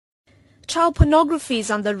Child pornography is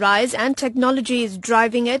on the rise and technology is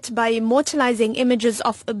driving it by immortalizing images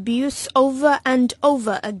of abuse over and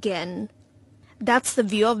over again. That's the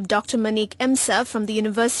view of Dr. Monique Emser from the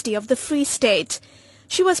University of the Free State.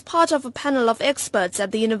 She was part of a panel of experts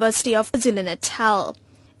at the University of KwaZulu-Natal.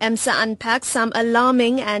 Emser unpacks some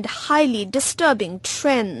alarming and highly disturbing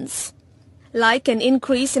trends, like an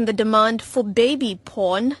increase in the demand for baby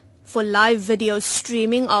porn, for live video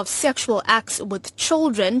streaming of sexual acts with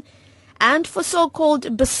children, and for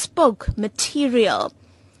so-called bespoke material.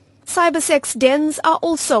 Cybersex dens are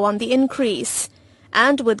also on the increase,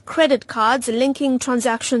 and with credit cards linking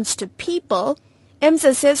transactions to people,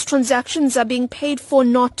 Emser says transactions are being paid for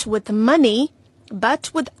not with money,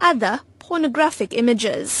 but with other pornographic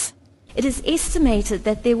images. It is estimated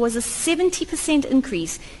that there was a 70%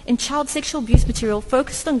 increase in child sexual abuse material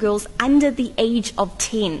focused on girls under the age of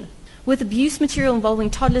 10, with abuse material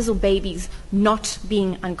involving toddlers or babies not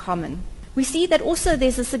being uncommon. We see that also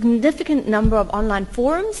there's a significant number of online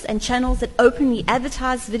forums and channels that openly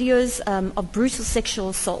advertise videos of brutal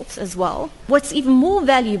sexual assault as well. What's even more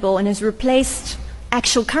valuable and has replaced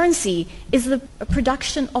actual currency is the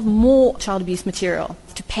production of more child abuse material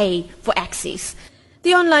to pay for access.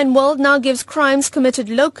 The online world now gives crimes committed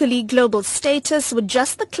locally global status with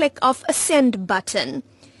just the click of a send button.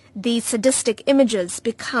 These sadistic images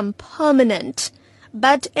become permanent.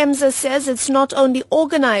 But Emser says it's not only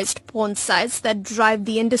organized porn sites that drive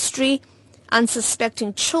the industry.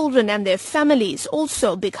 Unsuspecting children and their families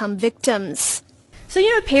also become victims. So,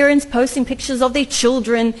 parents posting pictures of their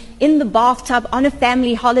children in the bathtub on a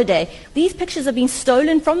family holiday. These pictures are being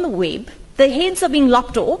stolen from the web. The heads are being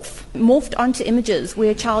lopped off, morphed onto images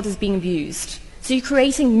where a child is being abused. So you're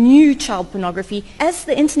creating new child pornography. As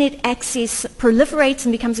the internet access proliferates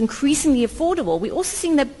and becomes increasingly affordable, we're also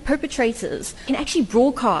seeing that perpetrators can actually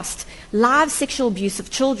broadcast live sexual abuse of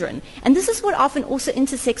children. And this is what often also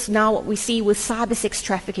intersects now what we see with cybersex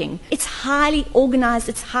trafficking. It's highly organized,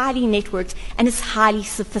 it's highly networked, and it's highly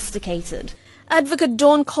sophisticated. Advocate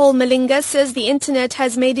Dawn Cole Malinga says the internet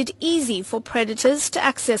has made it easy for predators to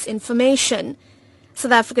access information.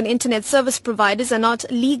 South African internet service providers are not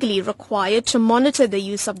legally required to monitor the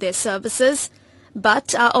use of their services,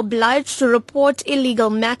 but are obliged to report illegal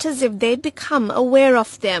matters if they become aware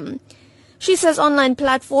of them. She says online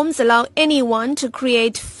platforms allow anyone to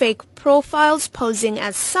create fake profiles posing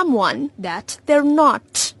as someone that they're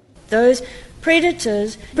not. Those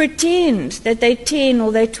predators pretend that they're 10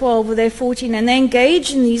 or they're 12 or they're 14 and they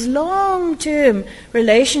engage in these long-term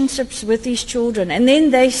relationships with these children, and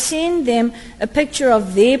then they send them a picture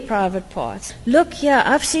of their private parts. Look here,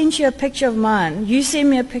 I've sent you a picture of mine. You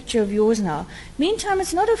send me a picture of yours now. Meantime,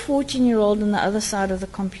 it's not a 14-year-old on the other side of the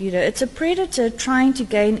computer. It's a predator trying to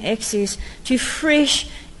gain access to fresh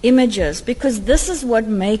images, because this is what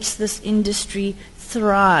makes this industry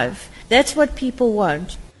thrive. That's what people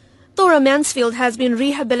want. Thora Mansfield has been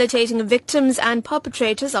rehabilitating victims and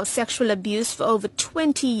perpetrators of sexual abuse for over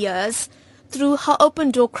 20 years through her Open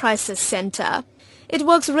Door Crisis Center. It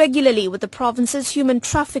works regularly with the province's human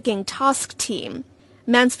trafficking task team.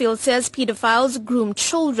 Mansfield says pedophiles groom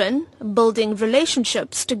children, building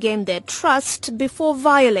relationships to gain their trust before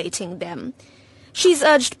violating them. She's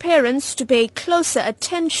urged parents to pay closer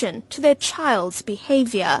attention to their child's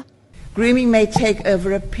behavior. Grooming may take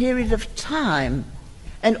over a period of time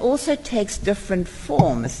and also takes different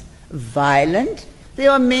forms. Violent.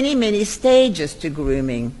 There are many, many stages to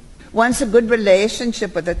grooming. Once a good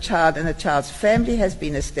relationship with a child and a child's family has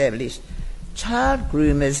been established, child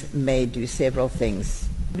groomers may do several things.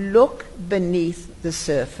 Look beneath the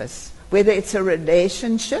surface, whether it's a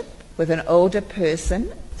relationship with an older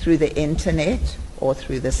person through the internet or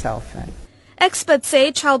through the cell phone. Experts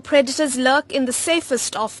say child predators lurk in the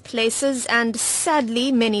safest of places and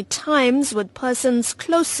sadly many times with persons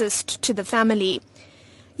closest to the family.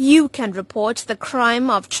 You can report the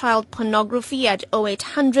crime of child pornography at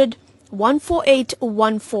 0800 148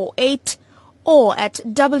 148 or at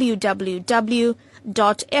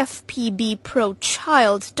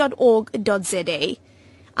www.fpbprochild.org.za.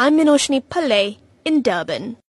 I'm Minoshni Pillay in Durban.